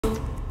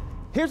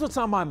Here's what's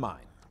on my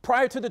mind.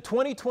 Prior to the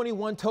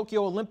 2021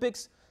 Tokyo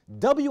Olympics,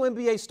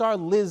 WNBA star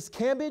Liz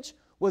Cambage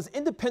was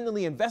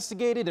independently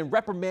investigated and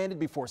reprimanded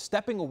before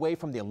stepping away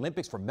from the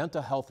Olympics for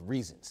mental health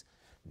reasons.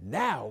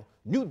 Now,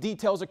 new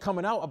details are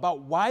coming out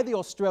about why the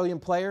Australian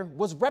player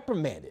was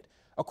reprimanded.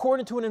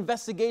 According to an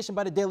investigation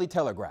by the Daily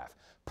Telegraph,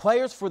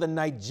 players for the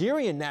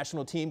Nigerian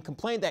national team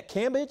complained that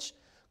Cambage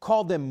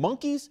called them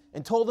monkeys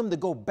and told them to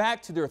go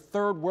back to their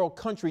third world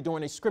country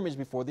during a scrimmage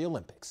before the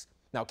Olympics.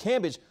 Now,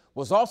 Cambage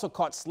was also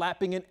caught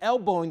slapping and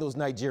elbowing those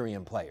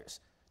Nigerian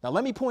players. Now,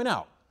 let me point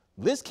out,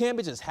 Liz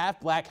Cambage is half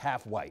black,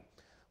 half white.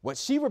 What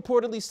she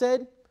reportedly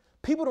said,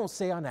 people don't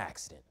say on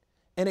accident.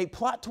 And a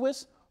plot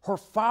twist, her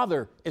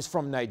father is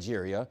from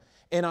Nigeria,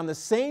 and on the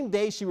same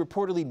day she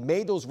reportedly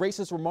made those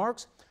racist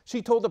remarks,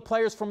 she told the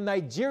players from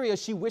Nigeria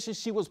she wishes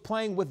she was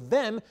playing with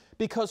them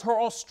because her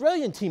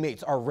Australian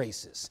teammates are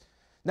racist.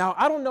 Now,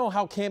 I don't know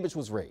how Cambage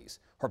was raised.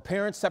 Her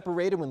parents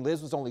separated when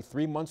Liz was only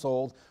 3 months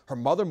old. Her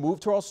mother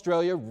moved to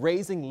Australia,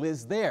 raising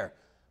Liz there.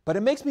 But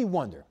it makes me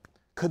wonder,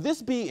 could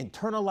this be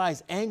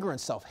internalized anger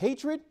and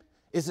self-hatred?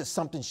 Is it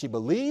something she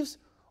believes?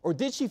 Or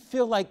did she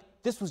feel like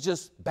this was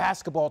just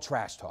basketball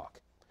trash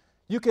talk?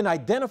 You can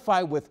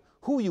identify with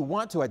who you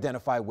want to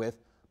identify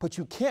with, but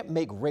you can't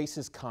make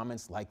racist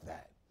comments like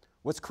that.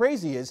 What's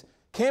crazy is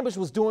Cambage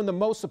was doing the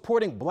most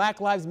supporting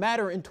Black Lives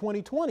Matter in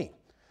 2020.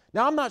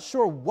 Now, I'm not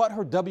sure what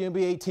her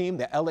WNBA team,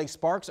 the LA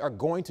Sparks, are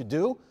going to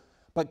do,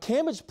 but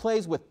Cambage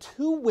plays with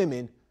 2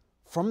 women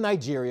from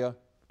Nigeria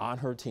on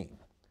her team.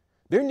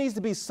 There needs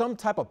to be some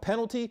type of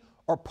penalty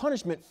or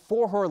punishment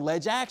for her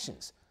alleged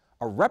actions.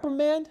 A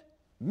reprimand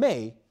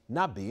may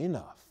not be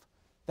enough.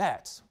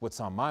 That's what's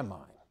on my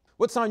mind.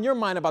 What's on your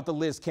mind about the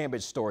Liz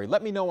Cambage story?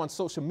 Let me know on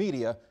social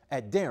media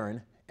at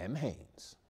Darren M. Haynes.